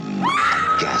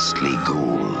ghastly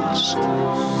ghouls.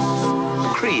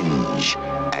 Cringe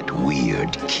at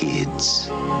weird kids.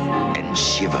 And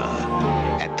shiver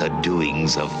at the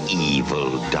doings of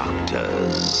evil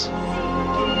doctors.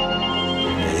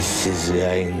 This is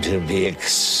going to be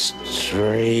extremely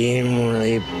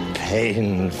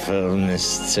painful,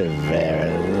 Mr.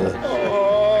 Verrill.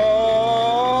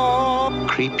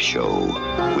 Creepshow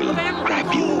will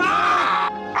grab you,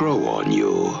 grow on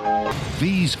you.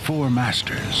 These four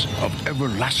masters of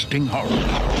everlasting horror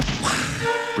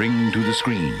bring to the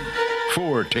screen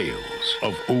four tales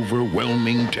of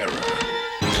overwhelming terror.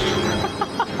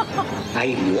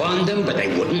 I warned them, but they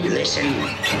wouldn't listen.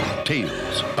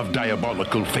 Tales of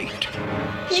diabolical fate.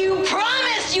 You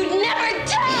promised you'd never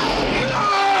tell!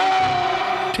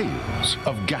 Tales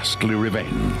of ghastly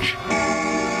revenge.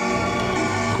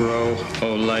 Grow,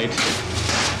 O light.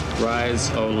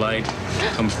 Rise, O light.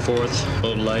 Come forth,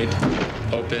 O light.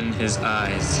 Open his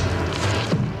eyes.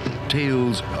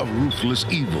 Tales of ruthless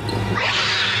evil.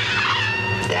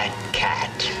 That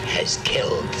cat has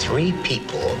killed 3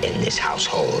 people in this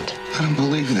household. I don't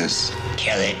believe this.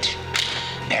 Kill it,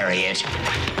 bury it,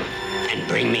 and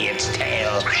bring me its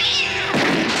tail.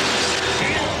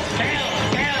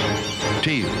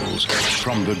 Tales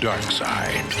from the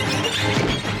Darkside.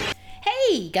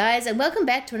 Hey guys, and welcome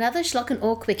back to another Schlock and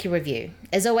Awe Quickie review.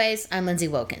 As always, I'm Lindsay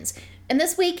Wilkins, and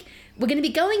this week we're going to be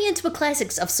going into a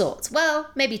classics of sorts. Well,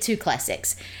 maybe 2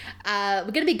 classics.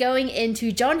 We're going to be going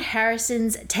into John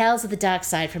Harrison's Tales of the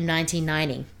Darkside from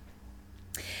 1990.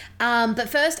 But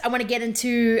first, I want to get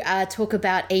into talk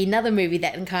about another movie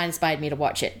that kind of inspired me to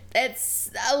watch it. It's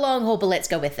a long haul, but let's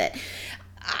go with it.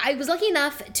 I was lucky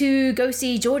enough to go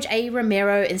see George A.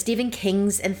 Romero and Stephen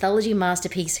King's anthology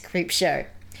masterpiece, Creepshow.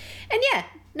 And yeah,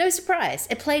 no surprise,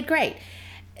 it played great.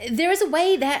 There is a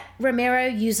way that Romero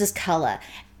uses color,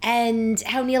 and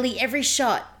how nearly every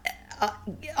shot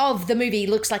of the movie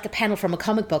looks like a panel from a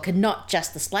comic book and not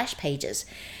just the splash pages.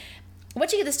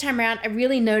 Watching it this time around, I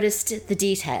really noticed the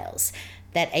details.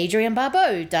 That Adrienne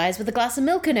Barbeau dies with a glass of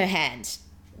milk in her hand.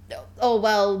 Oh,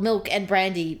 well, milk and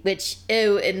brandy, which,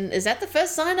 ew, and is that the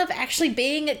first sign of actually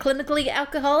being a clinically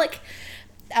alcoholic?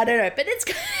 I don't know, but it's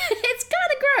kind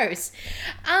of gross.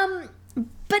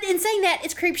 But in saying that,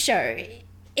 it's Creepshow.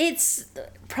 It's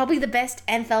probably the best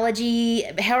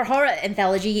horror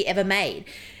anthology ever made.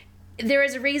 There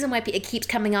is a reason why it keeps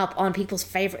coming up on people's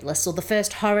favorite lists or the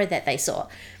first horror that they saw.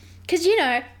 Because, you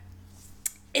know,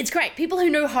 it's great. People who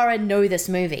know horror know this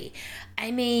movie.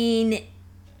 I mean,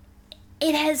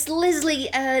 it has Leslie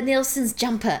Nielsen's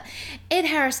jumper, Ed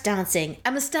Harris dancing,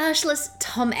 a moustacheless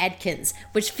Tom Adkins,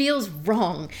 which feels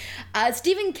wrong,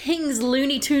 Stephen King's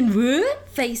Looney Tune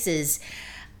faces.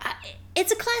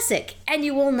 It's a classic, and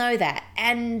you all know that.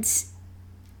 And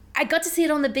I got to see it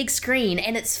on the big screen,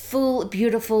 and it's full,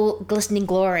 beautiful, glistening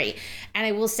glory. And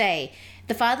I will say,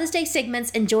 the Father's Day segments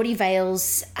and Geordie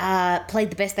Vale's played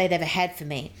the best they'd ever had for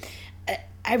me.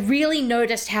 I really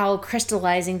noticed how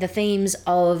crystallizing the themes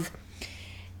of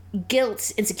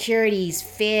guilt, insecurities,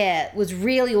 fear was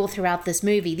really all throughout this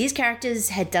movie. These characters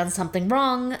had done something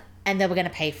wrong, and they were going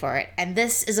to pay for it. And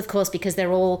this is, of course, because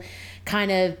they're all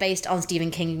kind of based on Stephen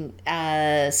King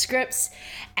scripts,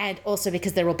 and also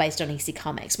because they're all based on EC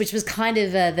Comics, which was kind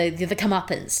of the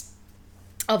comeuppance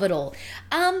of it all.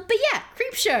 But yeah,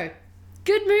 Creepshow,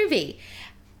 good movie.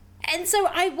 And so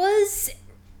I was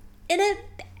in a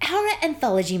horror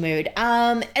anthology mood.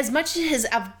 As much as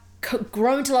I've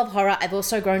grown to love horror, I've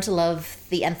also grown to love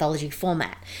the anthology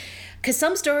format. Because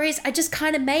some stories are just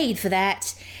kind of made for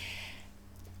that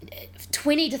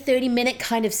 20 to 30 minute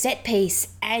kind of set piece,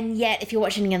 and yet if you're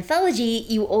watching an anthology,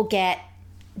 you all get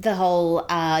the whole,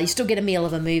 you still get a meal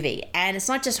of a movie. And it's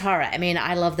not just horror. I mean,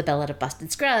 I love The Ballad of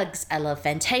Busted Scruggs. I love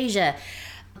Fantasia.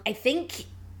 I think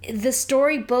the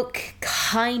storybook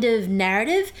kind of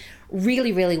narrative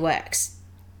really, really works.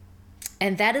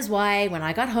 And that is why when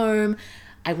I got home,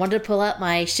 I wanted to pull out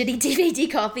my shitty DVD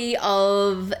copy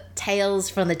of Tales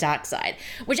from the Darkside,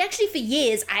 which actually for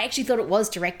years, I actually thought it was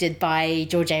directed by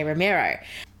George A. Romero.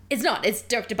 It's not, it's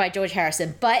directed by George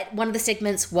Harrison, but one of the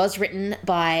segments was written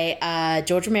by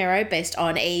George Romero based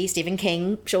on a Stephen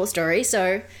King short story,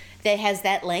 so there has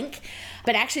that link.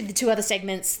 But actually the 2 other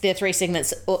segments, there are 3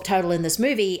 segments total in this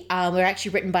movie, were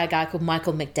actually written by a guy called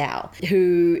Michael McDowell,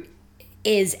 who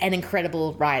is an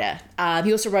incredible writer.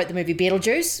 He also wrote the movie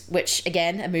Beetlejuice, which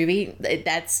again, a movie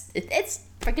it's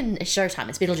freaking Showtime,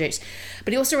 it's Beetlejuice.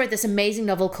 But he also wrote this amazing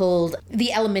novel called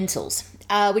The Elementals,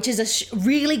 which is a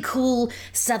really cool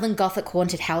Southern Gothic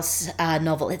haunted house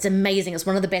novel. It's amazing. It's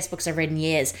one of the best books I've read in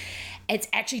years. It's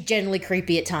actually generally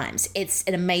creepy at times. It's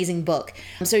an amazing book.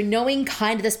 So knowing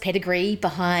kind of this pedigree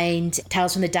behind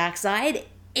Tales from the Darkside,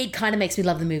 it kind of makes me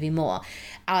love the movie more.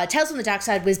 Tales from the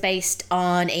Darkside was based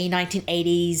on a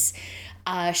 1980s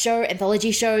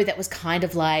anthology show that was kind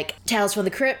of like Tales from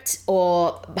the Crypt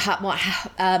or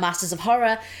Masters of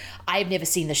Horror. I've never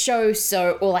seen the show,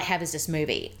 so all I have is this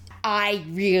movie. I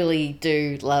really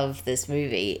do love this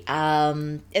movie.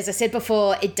 As I said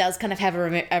before, it does kind of have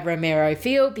a Romero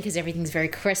feel because everything's very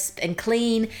crisp and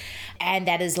clean, and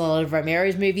that is a lot of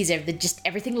Romero's movies.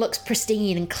 Everything looks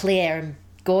pristine and clear and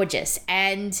gorgeous,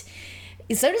 and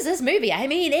so does this movie. I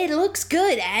mean, it looks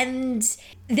good, and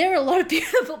there are a lot of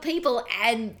beautiful people,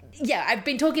 and yeah, I've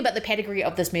been talking about the pedigree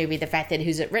of this movie, the fact that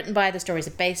who's it written by, the stories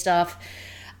are based off,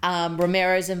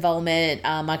 Romero's involvement,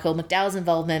 Michael McDowell's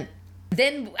involvement.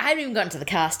 Then I haven't even gotten to the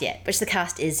cast yet, which the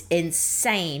cast is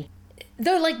insane.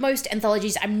 Though, like most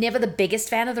anthologies, I'm never the biggest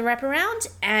fan of the wraparound,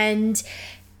 and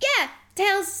yeah,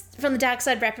 Tales from the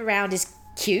Darkside wraparound is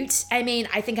cute. I mean,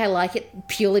 I think I like it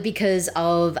purely because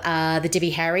of the Debbie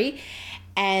Harry,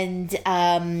 and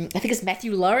I think it's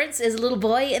Matthew Lawrence as a little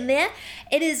boy in there.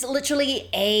 It is literally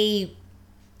a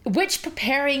witch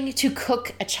preparing to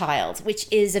cook a child, which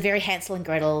is a very Hansel and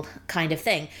Gretel kind of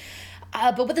thing.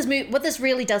 But what this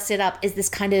really does set up is this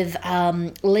kind of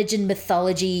legend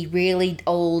mythology, really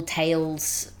old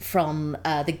tales from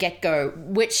the get-go,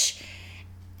 which,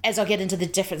 as I'll get into the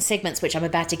different segments, which I'm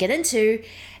about to get into,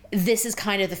 this is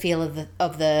kind of the feel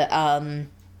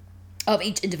of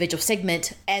each individual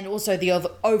segment, and also the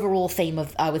overall theme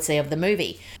of, I would say, of the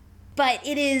movie. But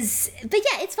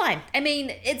it's fine. I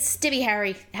mean, it's Debbie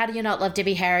Harry. How do you not love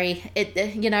Debbie Harry?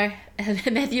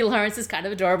 Matthew Lawrence is kind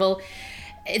of adorable.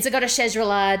 It's got a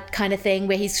Shezrelad kind of thing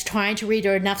where he's trying to read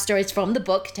her enough stories from the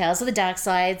book, Tales of the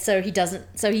Darkside,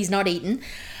 so he's not eaten.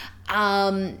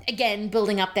 Again,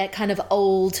 building up that kind of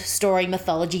old story,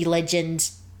 mythology,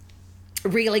 legend,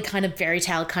 really kind of fairy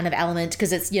tale kind of element,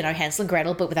 because it's, Hansel and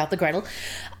Gretel, but without the Gretel,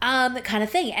 kind of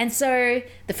thing. And so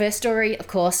the first story, of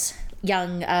course,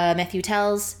 young Matthew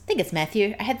tells. I think it's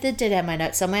Matthew. I did have my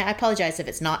notes somewhere. I apologize if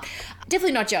it's not.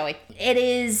 Definitely not Joey. It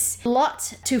is Lot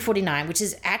 249, which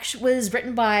was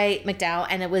written by McDowell,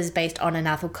 and it was based on an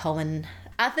Arthur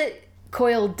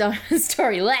Coyle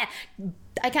story.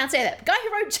 I can't say that. Guy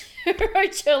who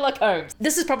wrote Sherlock Holmes.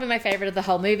 This is probably my favorite of the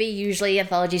whole movie. Usually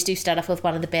anthologies do start off with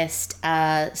one of the best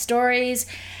stories,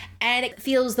 and it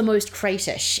feels the most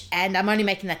craytish. And I'm only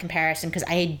making that comparison because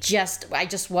I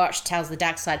just watched Tales of the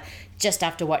Darkside just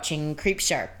after watching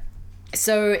Creepshow.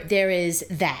 So there is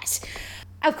that.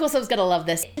 Of course I was going to love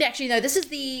this. Actually, no, this is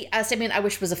the segment I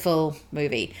wish was a full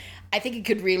movie. I think you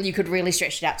could really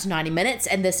stretch it out to 90 minutes,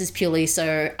 and this is purely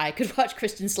so I could watch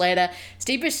Christian Slater,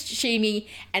 Steve Buscemi,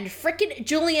 and frickin'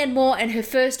 Julianne Moore in her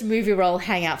first movie role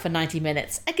hang out for 90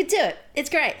 minutes. I could do it.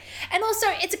 It's great. And also,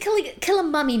 it's a killer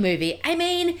mummy movie. I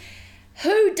mean,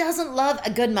 who doesn't love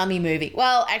a good mummy movie?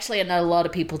 Well, actually, I know a lot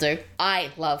of people do.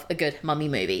 I love a good mummy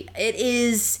movie. It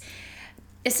is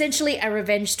essentially a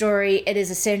revenge story. It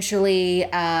is essentially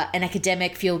an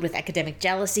academic fueled with academic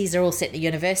jealousies. They're all set in a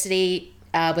university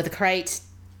with a crate.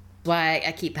 Why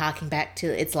I keep harking back to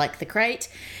it's like the crate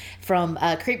from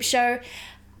Creepshow.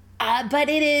 But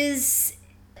it is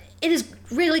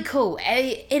really cool.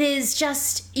 It is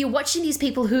just, you're watching these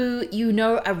people who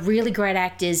are really great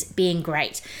actors being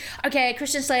great. Okay,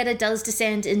 Christian Slater does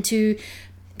descend into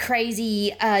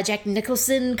crazy Jack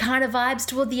Nicholson kind of vibes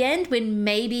toward the end, when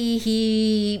maybe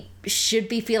he should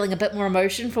be feeling a bit more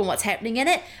emotion from what's happening in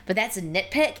it, but that's a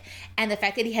nitpick. And the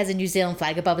fact that he has a New Zealand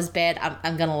flag above his bed,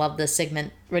 I'm gonna love this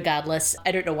segment regardless.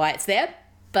 I don't know why it's there,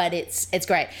 but it's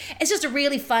great. It's just a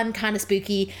really fun, kind of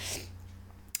spooky,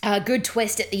 good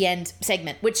twist at the end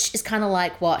segment, which is kind of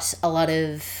like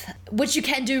which you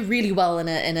can do really well in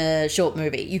a short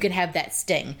movie. You can have that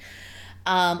sting.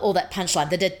 Or that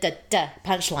punchline, the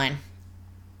punchline.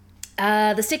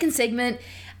 The second segment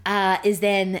is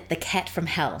then The Cat from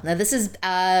Hell. Now, this is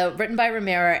written by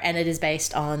Romero, and it is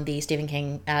based on the Stephen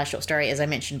King short story, as I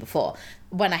mentioned before,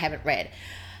 one I haven't read.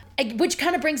 Which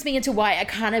kind of brings me into why I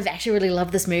kind of actually really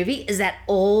love this movie, is that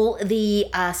all the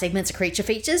segments are creature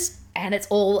features, and it's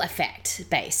all effect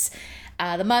based.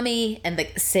 The mummy and the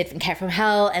cat from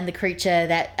hell and the creature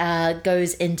that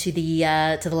goes into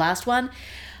the to the last one.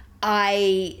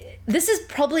 This is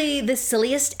probably the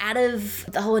silliest out of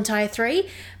the whole entire three,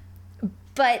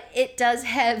 but it does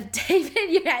have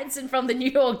David Johansen from the New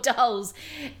York Dolls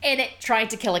in it trying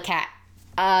to kill a cat.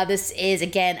 This is,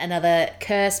 again, another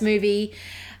curse movie.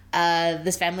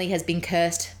 This family has been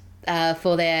cursed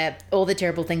for all the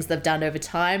terrible things they've done over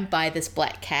time by this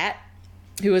black cat,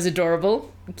 who is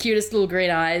adorable, cutest little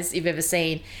green eyes you've ever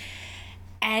seen.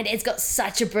 And it's got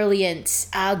such a brilliant,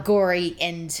 gory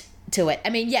end to it. I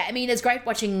mean, it's great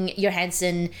watching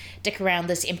Johansson dick around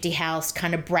this empty house,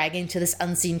 kind of bragging to this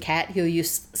unseen cat who you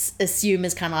assume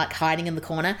is kind of like hiding in the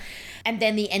corner. And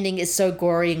then the ending is so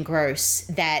gory and gross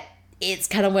that it's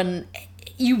kind of when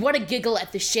you want to giggle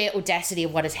at the sheer audacity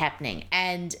of what is happening.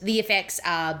 And the effects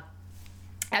are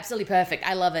absolutely perfect.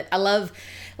 I love it. I love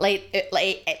late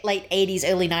 80s,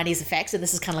 early 90s effects, and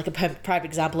this is kind of like a prime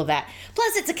example of that.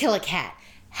 Plus, it's a killer cat.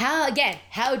 How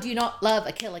do you not love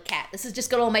a killer cat? This has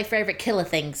just got all my favorite killer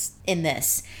things in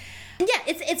this. And yeah,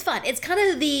 it's fun. It's kind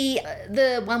of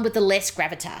the one with the less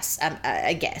gravitas,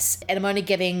 I guess. And I'm only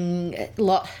giving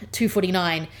lot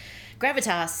 249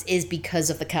 gravitas is because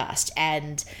of the cast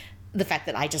and the fact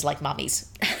that I just like mummies.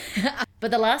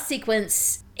 But the last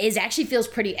sequence actually feels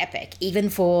pretty epic, even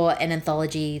for an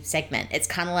anthology segment. It's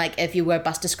kind of like if you were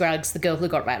Buster Scruggs, the girl who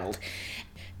got rattled.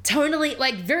 Tonally,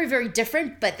 like, very, very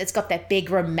different, but it's got that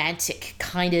big romantic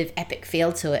kind of epic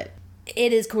feel to it.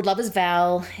 It is called Lover's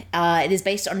Vow. It is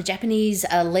based on a Japanese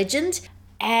legend,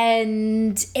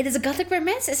 and it is a gothic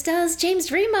romance. It stars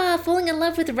James Remar falling in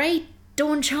love with Ray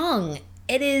Dawn Chong.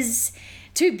 It is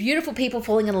two beautiful people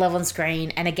falling in love on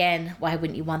screen, and again, why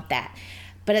wouldn't you want that?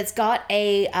 But it's got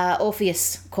a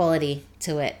Orpheus quality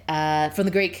to it from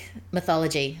the Greek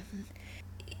mythology.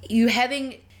 You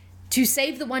having to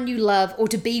save the one you love or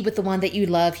to be with the one that you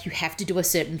love, you have to do a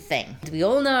certain thing. We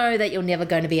all know that you're never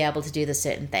going to be able to do this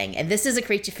certain thing. And this is a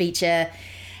creature feature.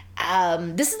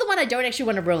 This is the one I don't actually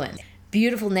want to ruin.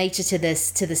 Beautiful nature to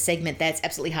this segment that's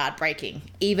absolutely heartbreaking.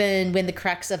 Even when the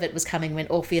crux of it was coming when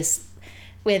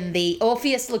the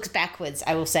Orpheus looks backwards,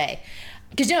 I will say.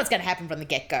 Because you know what's going to happen from the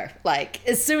get-go. Like,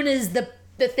 as soon as the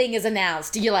thing is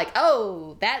announced, you're like,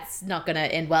 oh, that's not going to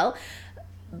end well.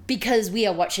 Because we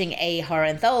are watching a horror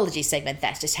anthology segment,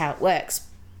 that's just how it works.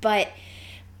 But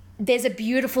there's a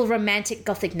beautiful romantic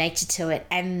gothic nature to it,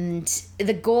 and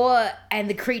the gore and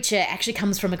the creature actually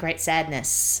comes from a great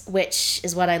sadness, which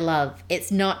is what I love. It's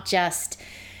not just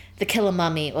the killer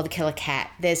mummy or the killer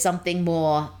cat. There's something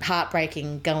more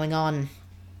heartbreaking going on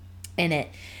in it.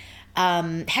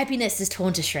 Happiness is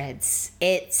torn to shreds.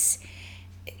 It's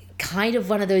kind of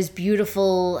one of those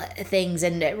beautiful things,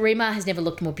 and Rima has never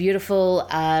looked more beautiful.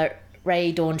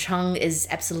 Ray Dawn Chong is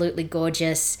absolutely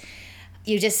gorgeous.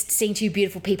 You're just seeing two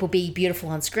beautiful people be beautiful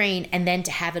on screen, and then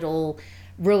to have it all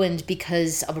ruined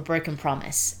because of a broken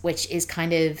promise, which is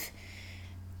kind of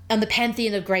on the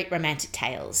pantheon of great romantic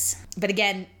tales. But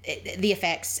again, the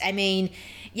effects, I mean,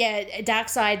 yeah,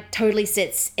 Darkside totally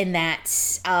sits in that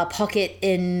pocket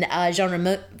in genre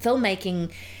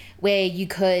filmmaking where you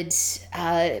could,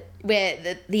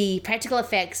 where the practical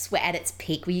effects were at its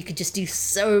peak, where you could just do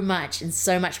so much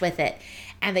with it.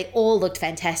 And they all looked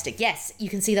fantastic. Yes, you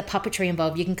can see the puppetry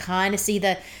involved. You can kind of see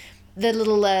the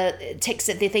little ticks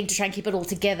that they think to try and keep it all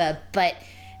together. But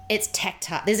it's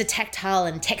tactile. There's a tactile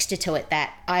and texture to it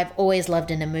that I've always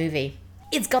loved in a movie.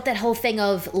 It's got that whole thing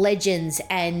of legends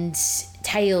and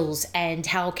tales and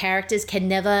how characters can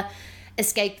never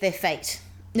escape their fate,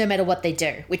 no matter what they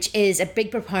do, which is a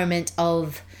big proponent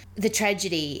of the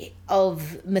tragedy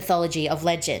of mythology, of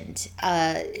legend.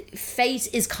 Fate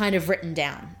is kind of written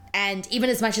down. And even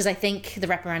as much as I think the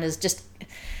wraparound is just,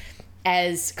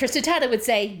 as Chris Tata would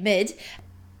say, mid,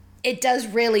 it does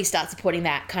really start supporting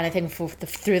that kind of thing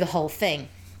through the whole thing.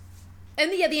 And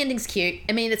yeah, the ending's cute.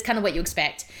 I mean, it's kind of what you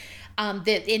expect.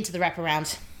 The end to the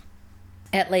wraparound,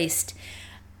 at least.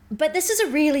 But this is a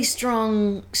really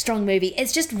strong movie.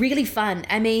 It's just really fun.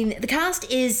 I mean, the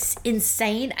cast is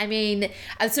insane. I mean,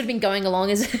 I've sort of been going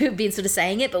along as I've been sort of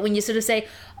saying it, but when you sort of say,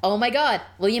 oh my God,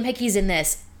 William Hickey's in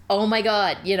this. Oh my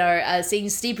God, seeing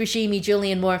Steve Buscemi,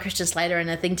 Julianne Moore, and Christian Slater in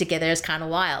a thing together is kind of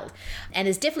wild. And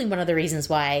it's definitely one of the reasons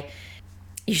why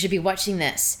you should be watching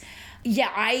this.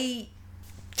 Yeah, I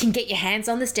can get your hands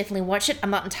on this, definitely watch it.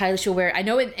 I'm not entirely sure where. I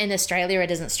know in Australia it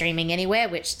isn't streaming anywhere,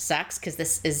 which sucks because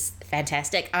this is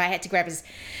fantastic. I had to grab a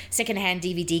secondhand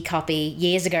DVD copy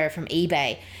years ago from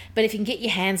eBay. But if you can get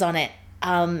your hands on it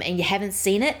and you haven't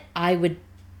seen it, I would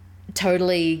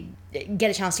totally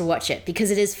get a chance to watch it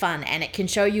because it is fun and it can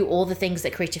show you all the things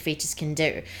that creature features can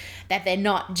do. That they're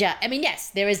not just, I mean, yes,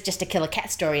 there is just a killer cat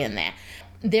story in there.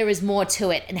 There is more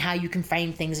to it and how you can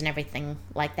frame things and everything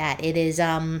like that. It is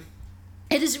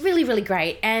really, really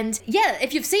great. And yeah,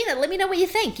 if you've seen it, let me know what you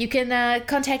think. You can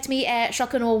contact me at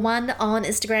ShockanAll1 on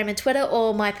Instagram and Twitter,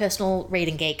 or my personal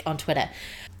Reading Geek on Twitter.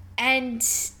 And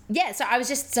yeah, so I was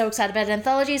just so excited about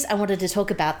anthologies. I wanted to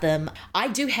talk about them. I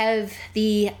do have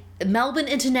the Melbourne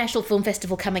International Film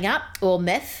Festival coming up, or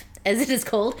MIF as it is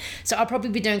called. So I'll probably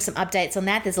be doing some updates on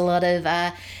that. There's a lot of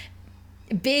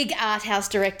big art house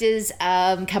directors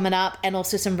coming up, and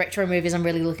also some retro movies I'm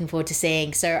really looking forward to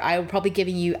seeing. So I will probably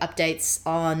giving you updates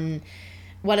on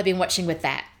what I've been watching with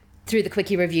that through the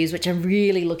Quickie reviews, which I'm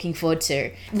really looking forward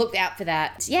to. Look out for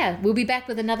that. Yeah, we'll be back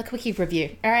with another Quickie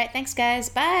review. All right, thanks guys.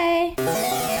 Bye.